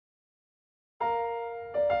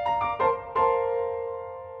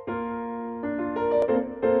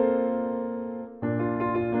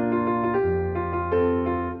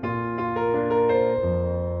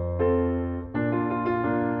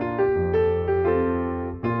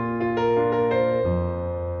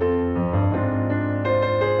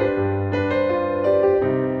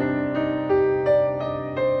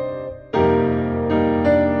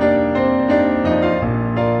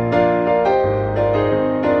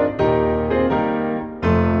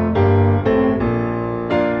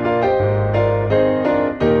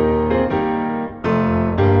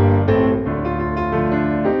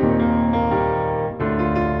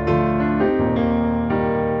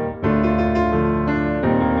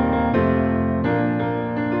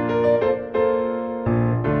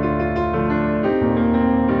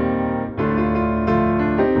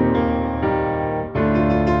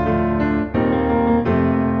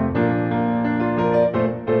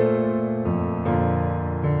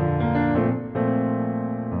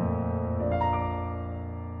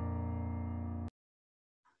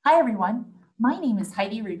everyone. My name is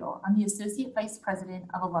Heidi Regal. I'm the Associate Vice President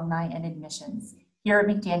of Alumni and Admissions here at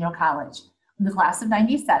McDaniel College. I'm the class of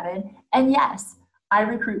 97, and yes, I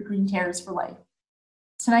recruit Green Terrors for life.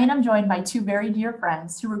 Tonight I'm joined by two very dear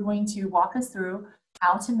friends who are going to walk us through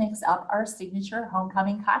how to mix up our signature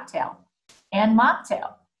homecoming cocktail and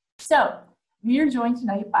mocktail. So we are joined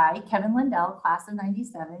tonight by Kevin Lindell, class of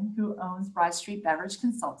 97, who owns Broad Street Beverage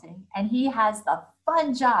Consulting, and he has the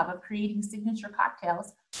fun job of creating signature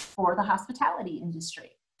cocktails for the hospitality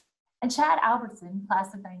industry. And Chad Albertson,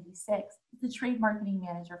 class of 96, is the trade marketing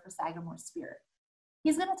manager for Sagamore Spirit.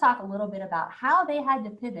 He's going to talk a little bit about how they had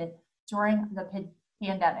to pivot during the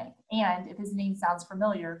pandemic. And if his name sounds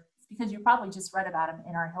familiar, it's because you probably just read about him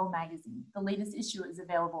in our Hill magazine. The latest issue is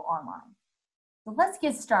available online. So let's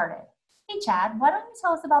get started. Hey, Chad, why don't you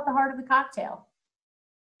tell us about the heart of the cocktail?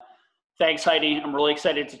 Thanks, Heidi. I'm really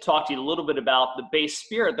excited to talk to you a little bit about the base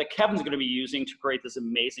spirit that Kevin's going to be using to create this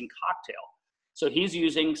amazing cocktail. So he's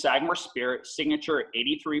using Sagamore Spirit Signature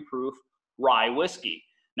 83 proof rye whiskey.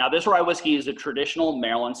 Now, this rye whiskey is a traditional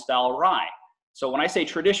Maryland-style rye. So when I say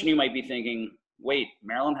tradition, you might be thinking, wait,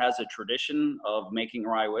 Maryland has a tradition of making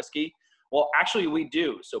rye whiskey? Well, actually, we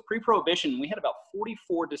do. So pre-Prohibition, we had about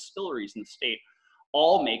 44 distilleries in the state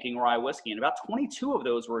all making rye whiskey, and about 22 of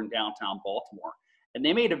those were in downtown Baltimore. And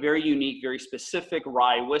they made a very unique, very specific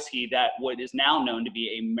rye whiskey that what is now known to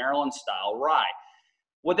be a Maryland-style rye.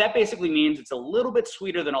 What that basically means, it's a little bit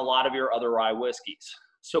sweeter than a lot of your other rye whiskeys.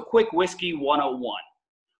 So quick whiskey 101.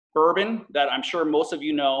 Bourbon, that I'm sure most of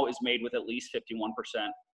you know, is made with at least 51%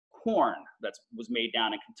 corn that was made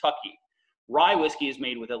down in Kentucky. Rye whiskey is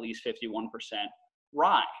made with at least 51%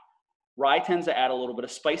 rye. Rye tends to add a little bit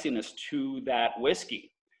of spiciness to that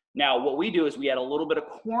whiskey. Now, what we do is we add a little bit of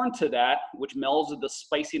corn to that, which melds the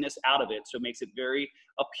spiciness out of it, so it makes it very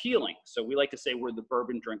appealing. So we like to say we're the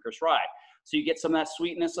bourbon drinker's rye. So you get some of that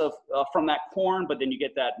sweetness from that corn, but then you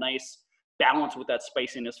get that nice balance with that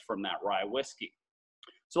spiciness from that rye whiskey.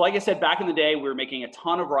 So like I said, back in the day, we were making a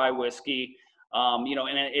ton of rye whiskey. And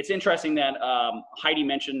it's interesting that Heidi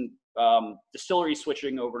mentioned distilleries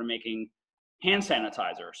switching over to making hand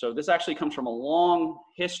sanitizer. So this actually comes from a long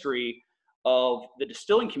history of the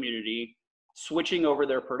distilling community switching over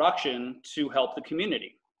their production to help the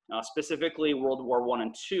community. Specifically, World War I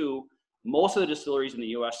and II, most of the distilleries in the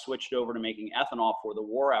US switched over to making ethanol for the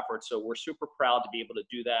war effort. So we're super proud to be able to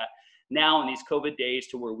do that now in these COVID days,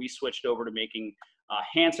 to where we switched over to making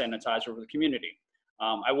hand sanitizer for the community.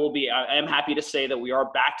 I am happy to say that we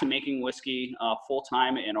are back to making whiskey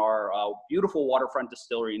full-time in our beautiful waterfront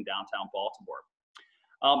distillery in downtown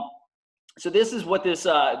Baltimore. So this is what this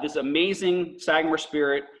amazing Sagamore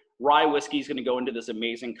Spirit rye whiskey is going to go into this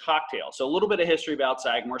amazing cocktail. So a little bit of history about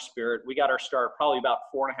Sagamore Spirit. We got our start probably about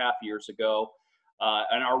 4.5 years ago.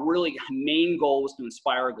 And our really main goal was to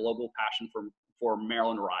inspire a global passion for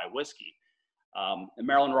Maryland rye whiskey. The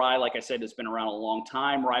Maryland rye, like I said, has been around a long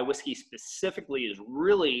time. Rye whiskey specifically is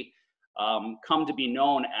really come to be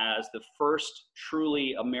known as the first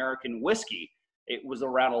truly American whiskey. It was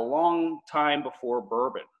around a long time before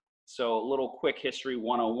bourbon. So a little quick history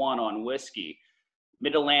 101 on whiskey.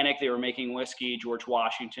 Mid-Atlantic, they were making whiskey. George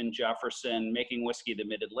Washington, Jefferson, making whiskey. The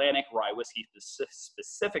Mid-Atlantic, rye whiskey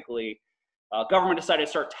specifically. Government decided to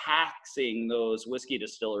start taxing those whiskey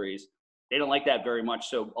distilleries. They didn't like that very much,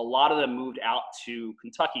 so a lot of them moved out to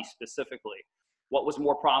Kentucky specifically. What was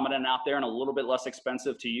more prominent out there and a little bit less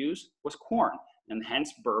expensive to use was corn, and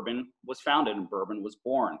hence bourbon was founded and bourbon was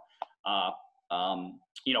born.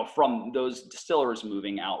 From those distillers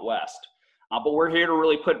moving out west. But we're here to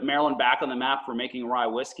really put Maryland back on the map for making rye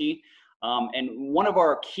whiskey. And one of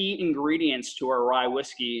our key ingredients to our rye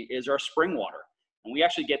whiskey is our spring water. And we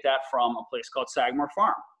actually get that from a place called Sagamore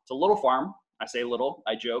Farm. It's a little farm. I say little,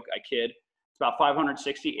 I joke, I kid. It's about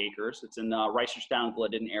 560 acres. It's in the Reisterstown,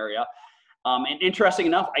 Glidden area. And interesting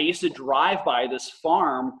enough, I used to drive by this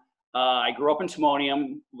farm. I grew up in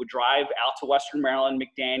Timonium, would drive out to Western Maryland,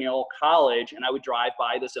 McDaniel College, and I would drive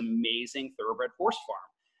by this amazing thoroughbred horse farm.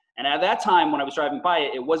 And at that time, when I was driving by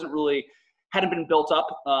it, it hadn't been built up,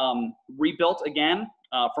 rebuilt again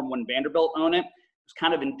from when Vanderbilt owned it. It was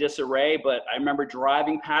kind of in disarray, but I remember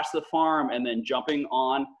driving past the farm and then jumping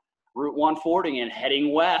on Route 140 and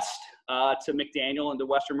heading west to McDaniel and to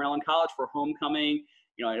Western Maryland College for homecoming.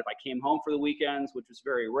 If I came home for the weekends, which was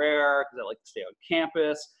very rare because I like to stay on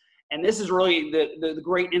campus. And this is really the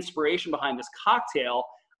great inspiration behind this cocktail.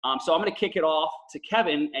 So I'm going to kick it off to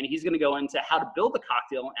Kevin, and he's going to go into how to build the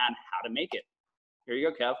cocktail and how to make it. Here you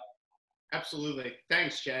go, Kev. Absolutely.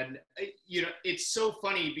 Thanks, Chad. It's so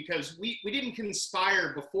funny because we didn't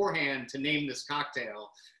conspire beforehand to name this cocktail.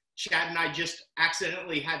 Chad and I just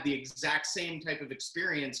accidentally had the exact same type of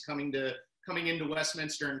experience coming into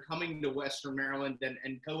Westminster and coming to Western Maryland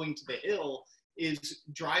and going to the Hill, is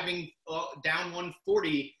driving down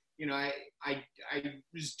 140. You know, I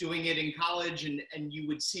was doing it in college, and you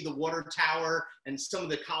would see the water tower and some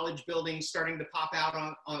of the college buildings starting to pop out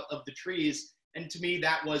of the trees. And to me,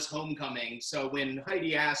 that was homecoming. So when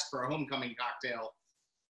Heidi asked for a homecoming cocktail,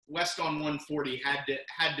 West on 140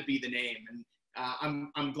 had to be the name. And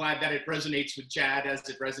I'm glad that it resonates with Chad as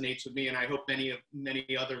it resonates with me, and I hope many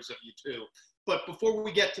others of you too. But before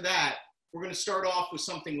we get to that, we're going to start off with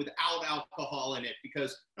something without alcohol in it,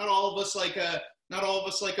 because not all of us like a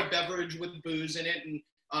beverage with booze in it. And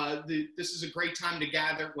this is a great time to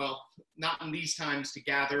gather. Well, not in these times to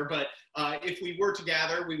gather, but if we were to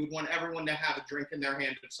gather, we would want everyone to have a drink in their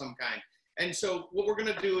hand of some kind. And so what we're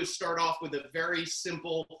going to do is start off with a very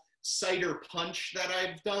simple cider punch that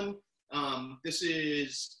I've done. This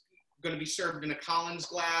is going to be served in a Collins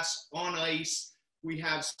glass on ice. We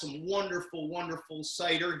have some wonderful, wonderful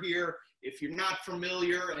cider here. If you're not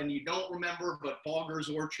familiar and you don't remember, but Bogger's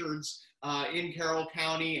Orchards in Carroll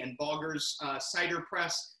County and Bogger's Cider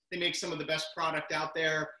Press, they make some of the best product out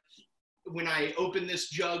there. When I opened this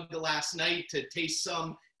jug last night to taste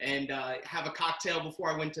some and have a cocktail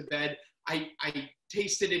before I went to bed, I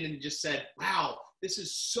tasted it and just said, wow, this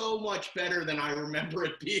is so much better than I remember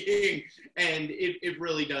it being. And it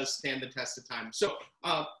really does stand the test of time. So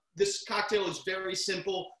this cocktail is very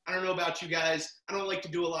simple. I don't know about you guys. I don't like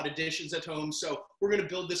to do a lot of dishes at home. So we're going to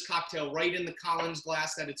build this cocktail right in the Collins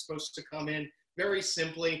glass that it's supposed to come in, very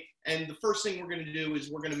simply. And the first thing we're going to do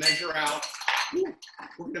is we're going to measure out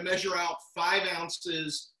 5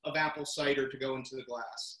 ounces of apple cider to go into the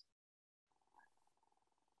glass.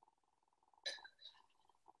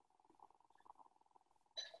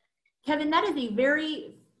 Kevin, that is a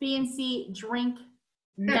very fancy drink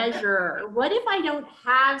measure. What if I don't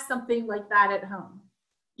have something like that at home?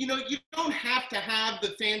 You know, you don't have to have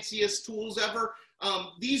the fanciest tools ever.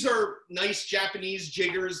 These are nice Japanese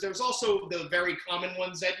jiggers. There's also the very common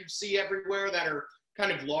ones that you see everywhere that are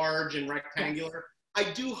kind of large and rectangular.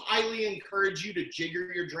 I do highly encourage you to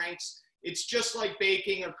jigger your drinks. It's just like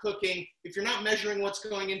baking or cooking. If you're not measuring what's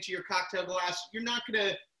going into your cocktail glass, you're not going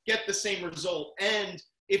to get the same result. And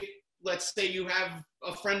if, let's say you have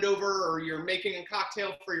a friend over or you're making a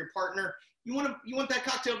cocktail for your partner, you want that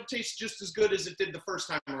cocktail to taste just as good as it did the first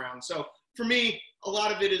time around. So for me, a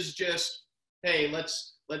lot of it is just, hey,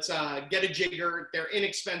 let's get a jigger. They're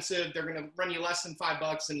inexpensive. They're going to run you less than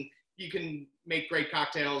 $5, and you can make great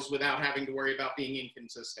cocktails without having to worry about being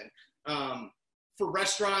inconsistent. For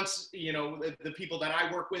restaurants, you know, the people that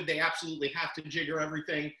I work with, they absolutely have to jigger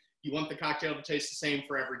everything. You want the cocktail to taste the same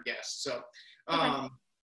for every guest. So,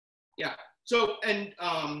 yeah. So,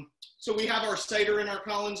 so we have our cider in our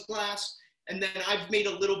Collins glass, and then I've made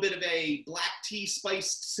a little bit of a black tea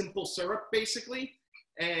spiced simple syrup, basically,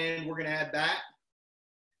 and we're going to add that.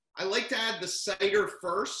 I like to add the cider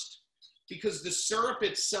first because the syrup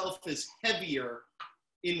itself is heavier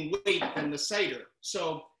in weight than the cider.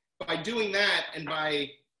 So by doing that, and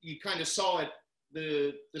you kind of saw it,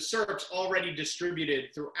 the syrup's already distributed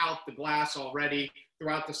throughout the glass already,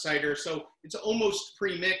 throughout the cider. So it's almost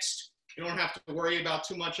pre-mixed. You don't have to worry about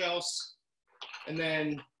too much else. And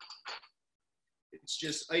then it's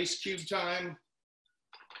just ice cube time.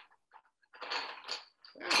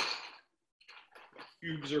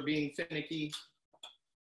 Cubes are being finicky.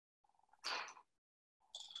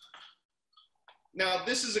 Now,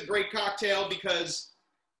 this is a great cocktail because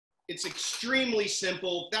it's extremely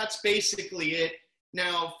simple. That's basically it.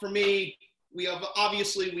 Now, for me, we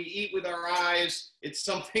eat with our eyes. It's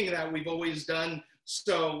something that we've always done.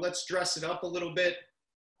 So let's dress it up a little bit.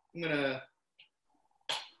 I'm gonna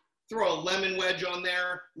throw a lemon wedge on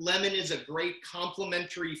there. Lemon is a great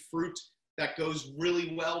complementary fruit that goes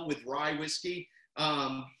really well with rye whiskey.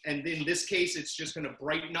 And in this case, it's just gonna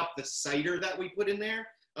brighten up the cider that we put in there,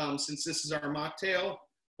 since this is our mocktail.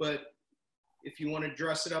 But if you wanna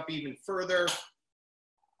dress it up even further,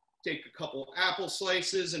 take a couple apple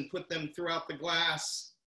slices and put them throughout the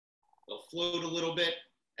glass. They'll float a little bit.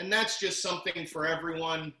 And that's just something for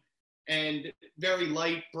everyone, and very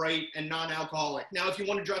light, bright, and non-alcoholic. Now, if you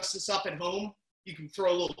want to dress this up at home, you can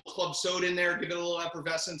throw a little club soda in there, give it a little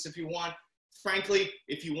effervescence if you want. Frankly,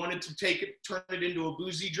 if you wanted to turn it into a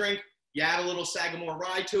boozy drink, you add a little Sagamore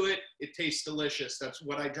rye to it. It tastes delicious. That's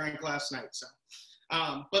what I drank last night. So,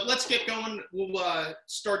 but let's get going. We'll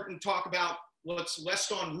start and talk about what's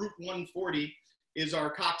west on Route 140 is our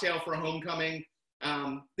cocktail for homecoming.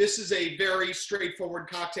 This is a very straightforward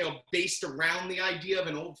cocktail based around the idea of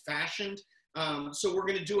an old-fashioned. So we're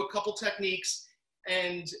going to do a couple techniques,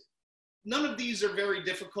 and none of these are very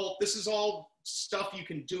difficult. This is all stuff you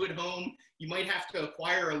can do at home. You might have to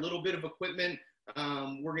acquire a little bit of equipment.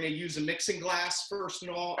 We're going to use a mixing glass first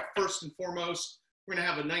and foremost. We're going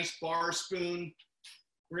to have a nice bar spoon.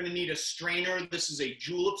 We're going to need a strainer. This is a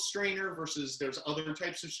julep strainer versus there's other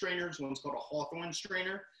types of strainers. One's called a Hawthorne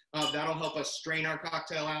strainer. That'll help us strain our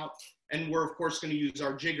cocktail out. And we're, of course, going to use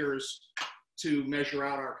our jiggers to measure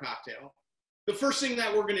out our cocktail. The first thing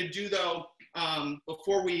that we're going to do, though,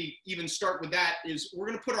 before we even start with that, is we're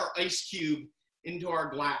going to put our ice cube into our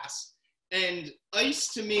glass. And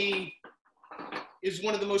ice, to me, is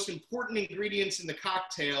one of the most important ingredients in the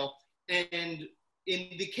cocktail. And in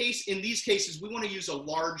these cases, we want to use a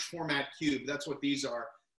large format cube. That's what these are.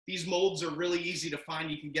 These molds are really easy to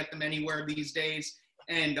find. You can get them anywhere these days.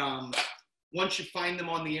 And once you find them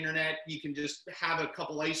on the internet, you can just have a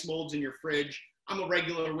couple ice molds in your fridge. I'm a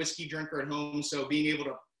regular whiskey drinker at home, so being able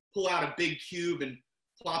to pull out a big cube and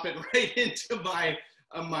plop it right into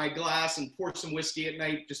my glass and pour some whiskey at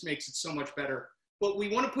night just makes it so much better. But we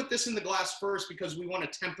want to put this in the glass first because we want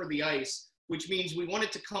to temper the ice, which means we want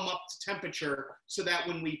it to come up to temperature so that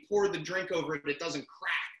when we pour the drink over it, it doesn't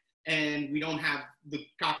crack and we don't have the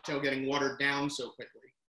cocktail getting watered down so quickly.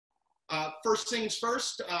 First things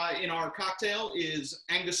first, in our cocktail is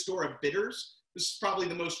Angostura bitters. This is probably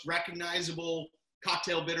the most recognizable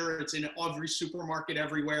cocktail bitter. It's in every supermarket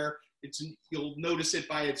everywhere. You'll notice it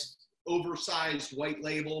by its oversized white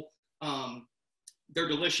label. They're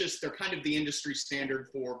delicious. They're kind of the industry standard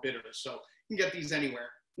for bitters. So you can get these anywhere.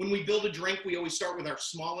 When we build a drink, we always start with our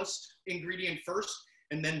smallest ingredient first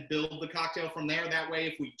and then build the cocktail from there. That way,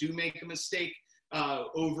 if we do make a mistake,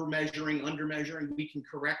 over measuring, under measuring, we can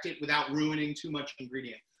correct it without ruining too much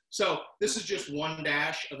ingredient. So this is just one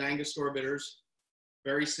dash of Angostura bitters,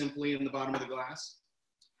 very simply in the bottom of the glass.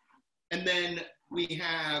 And then we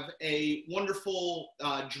have a wonderful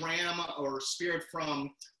dram or spirit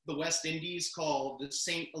from the West Indies called the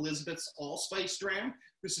St. Elizabeth's Allspice Dram.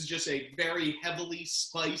 This is just a very heavily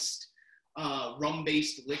spiced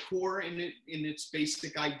rum-based liqueur in its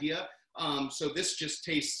basic idea. So this just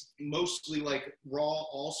tastes mostly like raw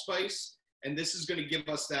allspice, and this is going to give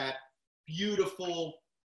us that beautiful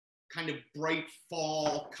kind of bright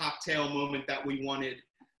fall cocktail moment that we wanted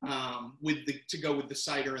to go with the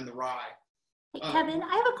cider and the rye. Hey, Kevin,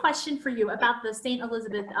 I have a question for you about the St.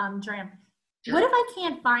 Elizabeth dram. Sure. What if I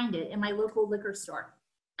can't find it in my local liquor store?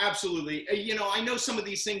 Absolutely. I know some of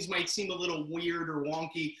these things might seem a little weird or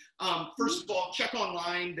wonky. First of all, check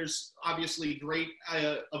online. There's obviously great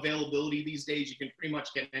availability these days. You can pretty much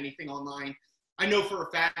get anything online. I know for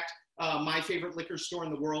a fact, my favorite liquor store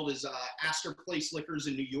in the world is Astor Place Liquors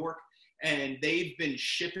in New York, and they've been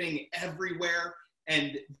shipping everywhere,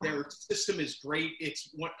 and their system is great.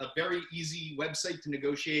 It's a very easy website to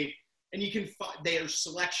negotiate, and you can find their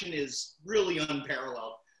selection is really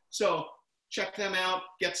unparalleled. So check them out,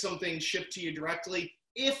 get something shipped to you directly.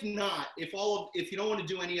 If not, if you don't want to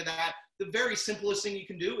do any of that, the very simplest thing you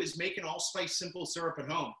can do is make an allspice simple syrup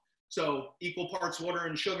at home. So equal parts water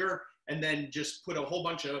and sugar, and then just put a whole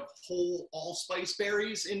bunch of whole allspice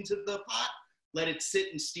berries into the pot, let it sit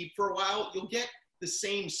and steep for a while. You'll get the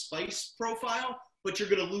same spice profile, but you're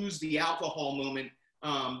going to lose the alcohol moment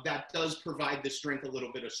that does provide this drink a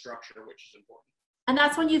little bit of structure, which is important. And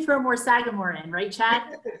that's when you throw more Sagamore in, right,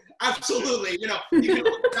 Chad? Absolutely. You can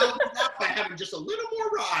balance that by having just a little more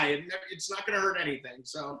rye, and it's not going to hurt anything.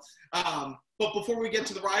 So, but before we get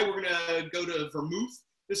to the rye, we're going to go to vermouth.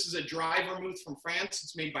 This is a dry vermouth from France.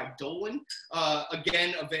 It's made by Dolan.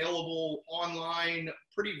 Again, available online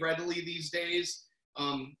pretty readily these days.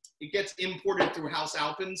 It gets imported through House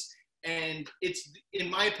Alpens, and it's, in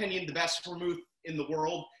my opinion, the best vermouth in the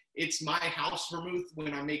world. It's my house vermouth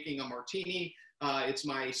when I'm making a martini. It's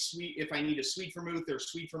my sweet, if I need a sweet vermouth, or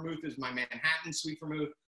sweet vermouth is my Manhattan sweet vermouth,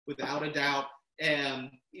 without a doubt. And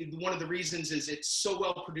one of the reasons is it's so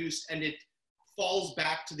well produced, and it falls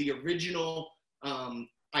back to the original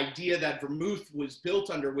idea that vermouth was built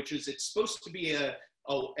under, which is it's supposed to be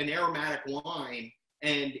an aromatic wine.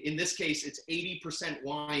 And in this case, it's 80%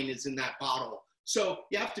 wine is in that bottle. So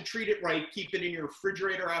you have to treat it right, keep it in your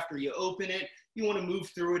refrigerator after you open it. You want to move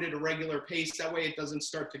through it at a regular pace. That way it doesn't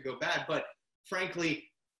start to go bad. But frankly,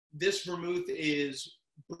 this vermouth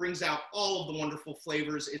brings out all of the wonderful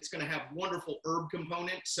flavors. It's going to have wonderful herb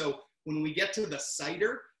components. So when we get to the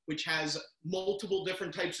cider, which has multiple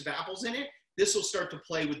different types of apples in it, this will start to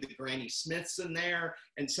play with the Granny Smiths in there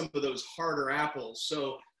and some of those harder apples.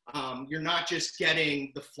 So you're not just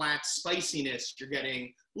getting the flat spiciness, you're getting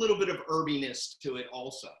a little bit of herbiness to it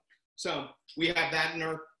also. So we have that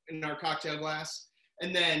in our cocktail glass.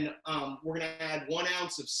 And then we're going to add 1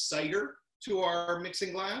 ounce of cider to our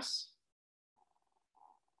mixing glass.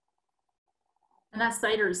 And that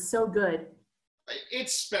cider is so good.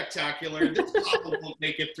 It's spectacular. This bottle won't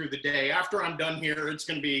make it through the day. After I'm done here, it's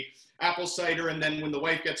going to be apple cider, and then when the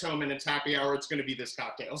wife gets home and it's happy hour, it's going to be this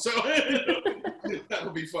cocktail. So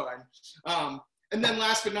that'll be fun. And then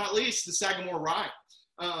last but not least, the Sagamore Rye.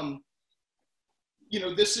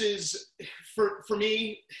 This is for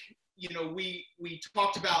me. We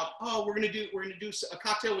talked about, oh, we're gonna do a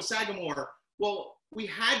cocktail with Sagamore. Well, we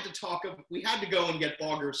had to go and get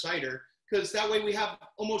Bogger cider, because that way we have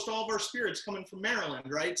almost all of our spirits coming from Maryland,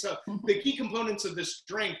 right? So the key components of this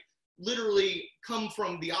drink literally come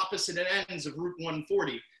from the opposite ends of Route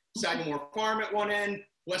 140. Sagamore Farm at one end,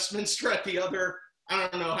 Westminster at the other. I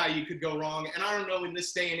don't know how you could go wrong. And I don't know in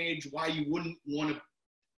this day and age why you wouldn't want to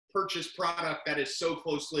purchase product that is so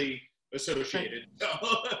closely associated.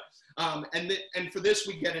 And for this,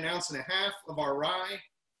 we get 1.5 ounces of our rye.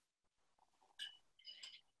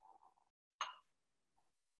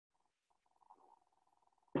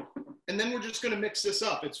 And then we're just going to mix this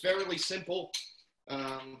up. It's fairly simple.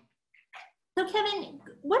 So Kevin,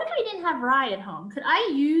 what if I didn't have rye at home? Could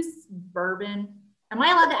I use bourbon? Am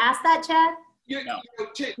I allowed to ask that, Chad? No.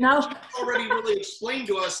 Chad already really explained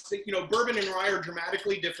to us that, bourbon and rye are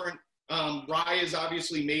dramatically different. Rye is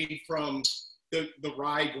obviously made from the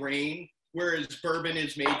rye grain, whereas bourbon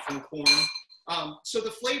is made from corn. So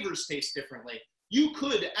the flavors taste differently. You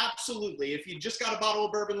could absolutely, if you just got a bottle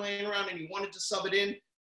of bourbon laying around and you wanted to sub it in,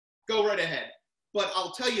 go right ahead. But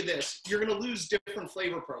I'll tell you this, you're going to lose different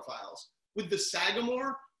flavor profiles. With the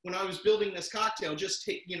Sagamore, when I was building this cocktail, just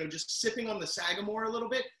sipping on the Sagamore a little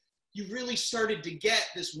bit, you really started to get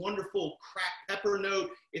this wonderful cracked pepper note.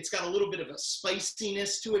 It's got a little bit of a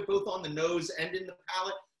spiciness to it, both on the nose and in the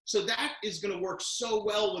palate. So that is going to work so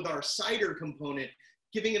well with our cider component,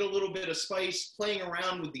 giving it a little bit of spice, playing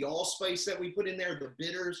around with the allspice that we put in there, the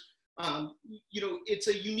bitters. It's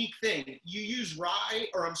a unique thing. You use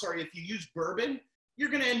if you use bourbon, you're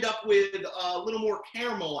going to end up with a little more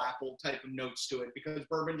caramel apple type of notes to it, because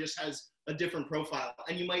bourbon just has a different profile,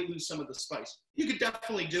 and you might lose some of the spice. You could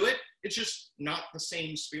definitely do it. It's just not the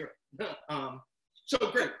same spirit. So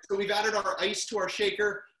great. So we've added our ice to our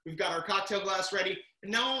shaker. We've got our cocktail glass ready.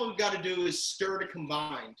 And now all we've got to do is stir to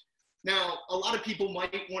combine. Now, a lot of people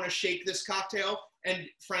might want to shake this cocktail. And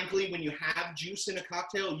frankly, when you have juice in a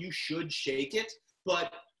cocktail, you should shake it.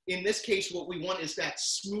 But in this case, what we want is that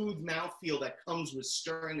smooth mouthfeel that comes with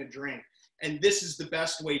stirring a drink. And this is the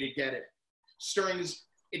best way to get it.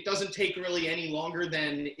 It doesn't take really any longer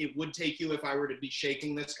than it would take you if I were to be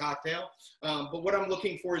shaking this cocktail. But what I'm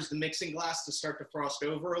looking for is the mixing glass to start to frost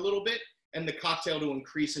over a little bit, and the cocktail to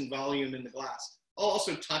increase in volume in the glass. I'll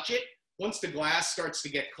also touch it. Once the glass starts to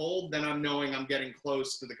get cold, then I'm knowing I'm getting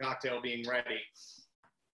close to the cocktail being ready.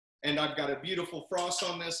 And I've got a beautiful frost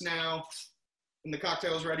on this now, and the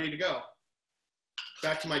cocktail is ready to go.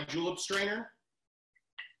 Back to my julep strainer.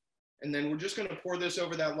 And then we're just going to pour this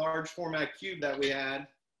over that large format cube that we had.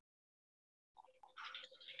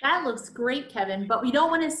 That looks great, Kevin, but we don't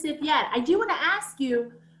want to sip yet. I do want to ask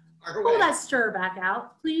you, pull that stirrer back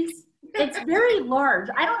out, please. It's very large.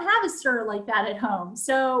 I don't have a stirrer like that at home.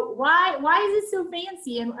 So why is it so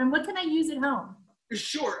fancy, and what can I use at home?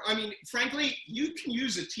 Sure. I mean, frankly, you can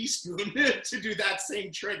use a teaspoon to do that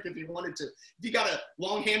same trick if you wanted to. If you got a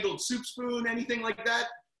long-handled soup spoon, anything like that,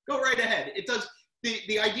 go right ahead. It does.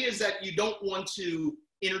 The idea is that you don't want to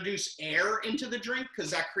introduce air into the drink,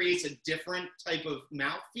 because that creates a different type of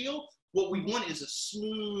mouthfeel. What we want is a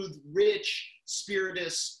smooth, rich,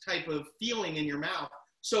 spirituous type of feeling in your mouth.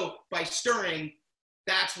 So by stirring,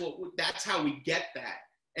 that's how we get that.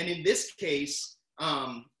 And in this case,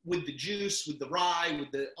 with the juice, with the rye,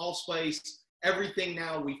 with the allspice, everything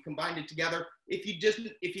now we've combined it together. If you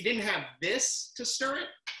didn't have this to stir it,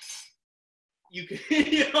 you could,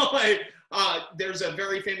 there's a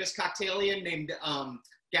very famous cocktailian named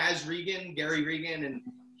Gary Regan, and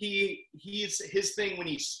his thing when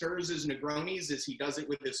he stirs his Negronis is he does it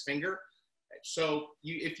with his finger. So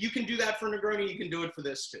if you can do that for Negroni, you can do it for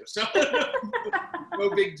this too. So no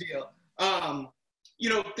big deal.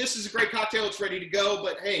 This is a great cocktail. It's ready to go.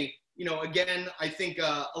 But hey, again, I think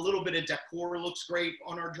a little bit of decor looks great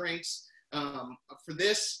on our drinks. For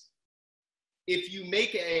this, if you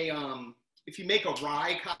make a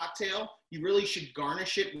rye cocktail, you really should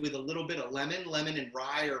garnish it with a little bit of lemon. Lemon and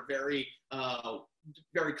rye are very,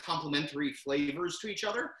 very complementary flavors to each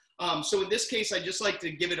other. So in this case, I just like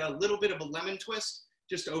to give it a little bit of a lemon twist,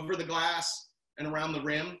 just over the glass and around the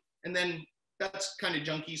rim. And then that's kind of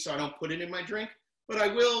junky, so I don't put it in my drink. But I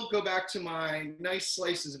will go back to my nice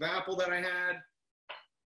slices of apple that I had.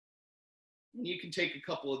 And you can take a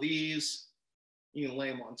couple of these. You can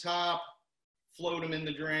lay them on top, float them in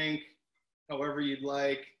the drink. however you'd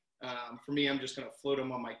like. For me, I'm just going to float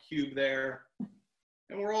them on my cube there,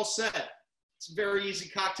 and we're all set. It's a very easy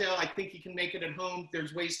cocktail. I think you can make it at home.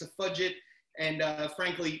 There's ways to fudge it. And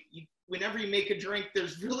frankly, whenever you make a drink,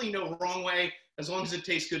 there's really no wrong way as long as it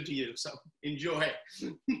tastes good to you. So enjoy.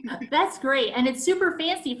 That's great. And it's super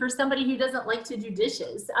fancy for somebody who doesn't like to do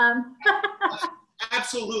dishes.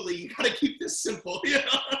 Absolutely. You got to keep this simple. Yeah.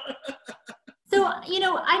 So,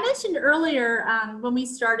 I mentioned earlier when we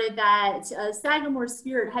started that Sagamore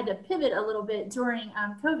Spirit had to pivot a little bit during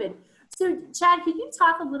COVID. So, Chad, could you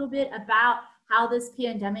talk a little bit about how this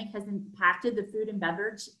pandemic has impacted the food and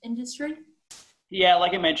beverage industry? Yeah,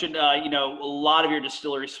 like I mentioned, a lot of your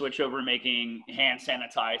distilleries switch over to making hand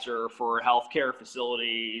sanitizer for healthcare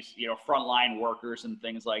facilities, frontline workers and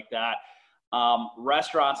things like that.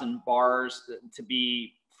 Restaurants and bars, to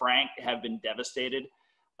be frank, have been devastated.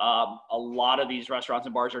 A lot of these restaurants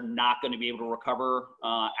and bars are not going to be able to recover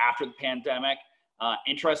after the pandemic.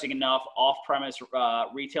 Interesting enough, off-premise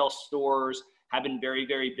retail stores have been very,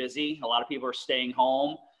 very busy. A lot of people are staying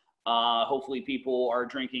home. Hopefully people are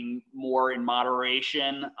drinking more in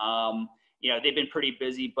moderation. They've been pretty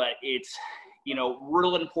busy, but it's,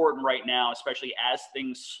 real important right now, especially as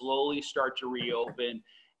things slowly start to reopen,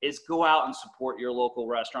 is go out and support your local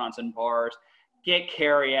restaurants and bars. Get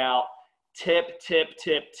carry out. Tip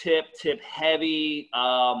heavy,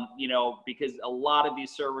 because a lot of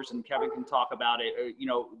these servers, and Kevin can talk about it,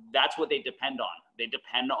 that's what they depend on. They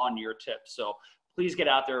depend on your tips. So please get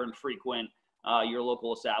out there and frequent your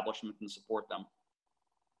local establishment and support them.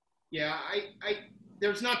 Yeah,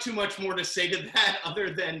 there's not too much more to say to that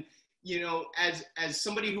other than, as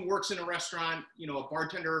somebody who works in a restaurant, a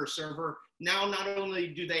bartender or server, now not only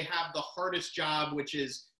do they have the hardest job, which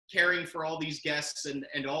is caring for all these guests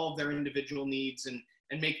and all of their individual needs and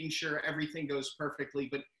making sure everything goes perfectly,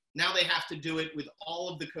 but now they have to do it with all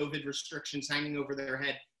of the COVID restrictions hanging over their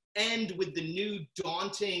head. And with the new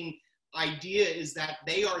daunting idea is that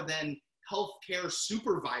they are then healthcare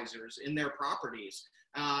supervisors in their properties.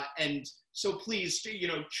 And so please,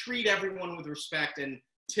 treat everyone with respect and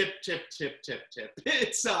tip.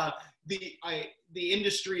 It's the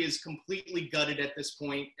industry is completely gutted at this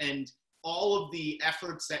point, and all of the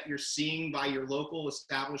efforts that you're seeing by your local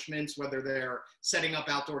establishments, whether they're setting up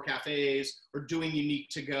outdoor cafes or doing unique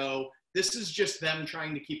to go, this is just them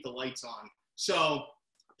trying to keep the lights on. So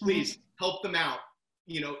please help them out.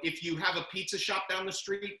 If you have a pizza shop down the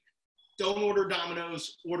street, don't order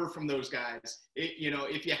Domino's, order from those guys.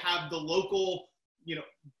 If you have the local, you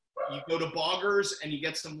go to Boggers and you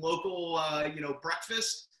get some local,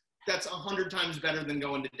 breakfast, that's 100 times better than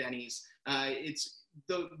going to Denny's.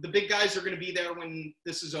 The big guys are going to be there when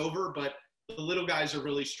this is over, but the little guys are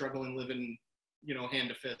really struggling living, hand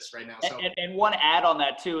to fist right now. So. And one add on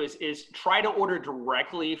that too is try to order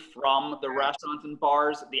directly from the restaurants and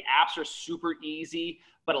bars. The apps are super easy,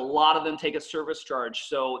 but a lot of them take a service charge.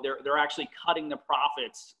 So they're actually cutting the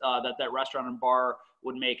profits that restaurant and bar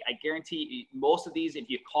would make. I guarantee most of these, if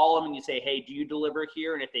you call them and you say, hey, do you deliver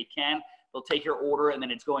here? And if they can, they'll take your order and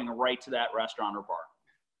then it's going right to that restaurant or bar.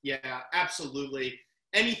 Yeah, absolutely.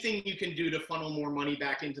 Anything you can do to funnel more money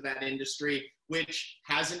back into that industry, which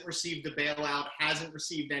hasn't received a bailout, hasn't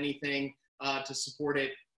received anything to support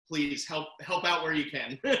it, please help out where you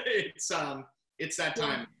can. It's that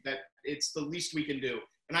time that it's the least we can do.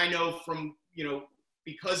 And I know from,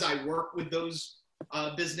 because I work with those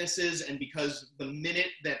businesses and because the minute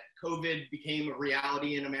that COVID became a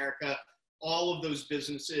reality in America, all of those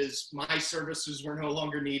businesses, my services were no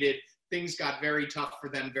longer needed. Things got very tough for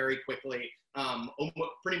them very quickly,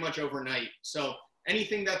 pretty much overnight. So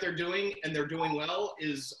anything that they're doing and they're doing well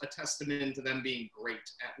is a testament to them being great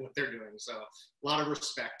at what they're doing. So a lot of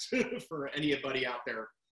respect for anybody out there.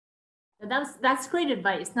 That's great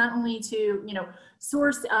advice, not only to,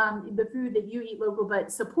 source the food that you eat local,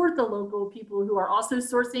 but support the local people who are also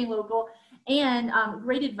sourcing local, and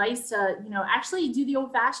great advice to, actually do the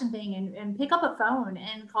old fashioned thing and pick up a phone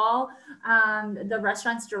and call the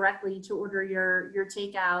restaurants directly to order your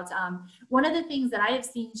takeout. One of the things that I have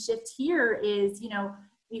seen shift here is,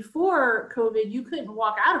 before COVID, you couldn't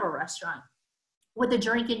walk out of a restaurant with a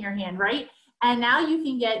drink in your hand, right? And now you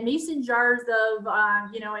can get mason jars of,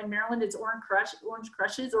 in Maryland, it's orange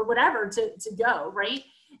crushes or whatever to go, right?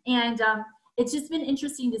 And it's just been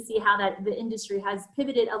interesting to see how that the industry has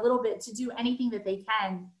pivoted a little bit to do anything that they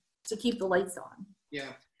can to keep the lights on.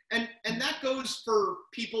 Yeah, and that goes for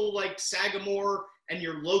people like Sagamore and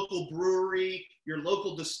your local brewery, your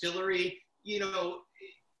local distillery.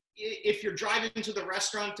 If you're driving to the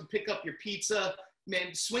restaurant to pick up your pizza,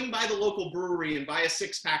 man, swing by the local brewery and buy a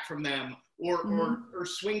 6-pack from them, or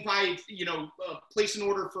swing by, place an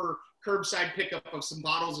order for curbside pickup of some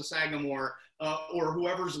bottles of Sagamore, or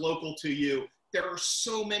whoever's local to you. There are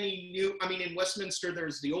so many new, I mean, in Westminster,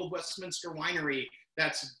 there's the Old Westminster Winery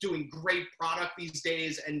that's doing great product these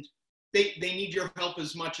days, and they need your help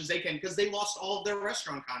as much as they can, because they lost all of their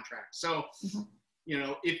restaurant contracts. So, you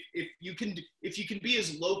know, if you can be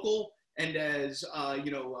as local and as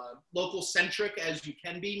local centric as you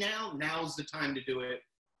can be now's the time to do it.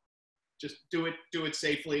 Just do it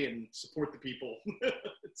safely and support the people.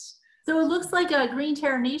 So it looks like a Green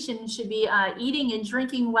Terror Nation should be eating and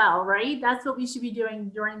drinking well, right? That's what we should be doing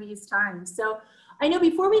during these times. So I know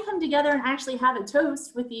before we come together and actually have a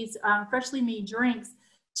toast with these freshly made drinks,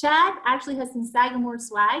 Chad actually has some Sagamore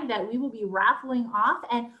swag that we will be raffling off,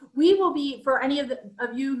 and we will be, for any of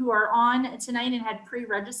you who are on tonight and had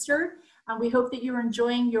pre-registered, we hope that you're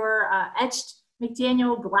enjoying your etched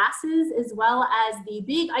McDaniel glasses, as well as the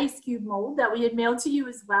big ice cube mold that we had mailed to you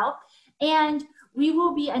as well. And we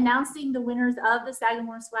will be announcing the winners of the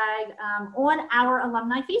Sagamore swag on our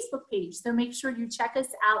alumni Facebook page. So make sure you check us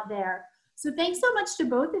out there. So thanks so much to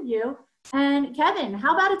both of you. And Kevin,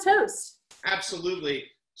 how about a toast? Absolutely.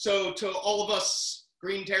 So to all of us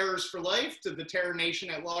Green Terrors for life, to the Terror Nation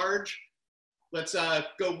at large, let's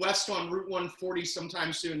go west on Route 140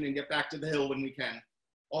 sometime soon and get back to the Hill when we can.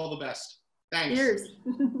 All the best. Thanks. Cheers.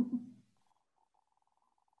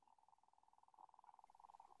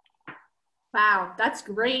 Wow, that's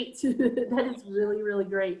great. That is really, really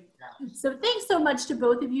great. Yeah. So thanks so much to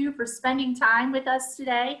both of you for spending time with us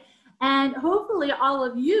today. And hopefully all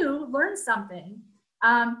of you learned something.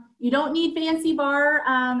 You don't need fancy bar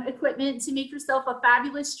equipment to make yourself a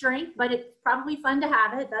fabulous drink, but it's probably fun to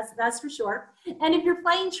have it, that's for sure. And if you're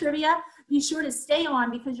playing trivia, be sure to stay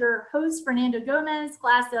on, because your host, Fernando Gomez,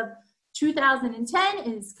 class of 2010,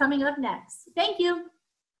 is coming up next. Thank you.